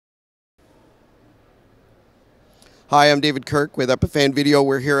Hi, I'm David Kirk with Epiphan Video.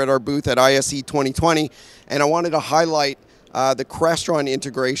 We're here at our booth at ISE 2020, and I wanted to highlight the Crestron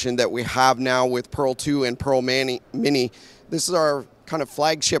integration that we have now with Pearl 2 and Pearl Mini. This is our kind of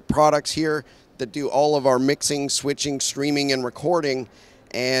flagship products here that do all of our mixing, switching, streaming, and recording.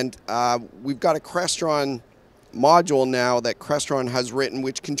 And we've got a Crestron module now that Crestron has written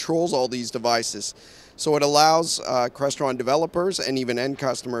which controls all these devices. So it allows Crestron developers and even end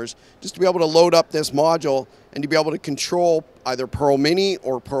customers just to be able to load up this module and to be able to control either Pearl Mini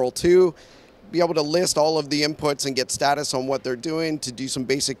or Pearl 2, be able to list all of the inputs and get status on what they're doing, to do some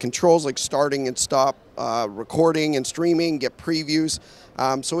basic controls like starting and stop recording and streaming, get previews.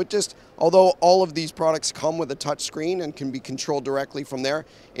 So it just, although all of these products come with a touch screen and can be controlled directly from there,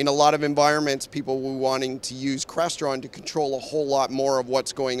 in a lot of environments people will be wanting to use Crestron to control a whole lot more of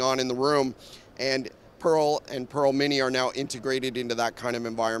what's going on in the room. And Pearl and Pearl Mini are now integrated into that kind of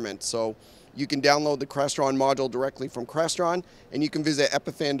environment. So you can download the Crestron module directly from Crestron, and you can visit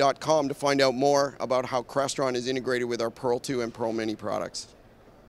epiphan.com to find out more about how Crestron is integrated with our Pearl 2 and Pearl Mini products.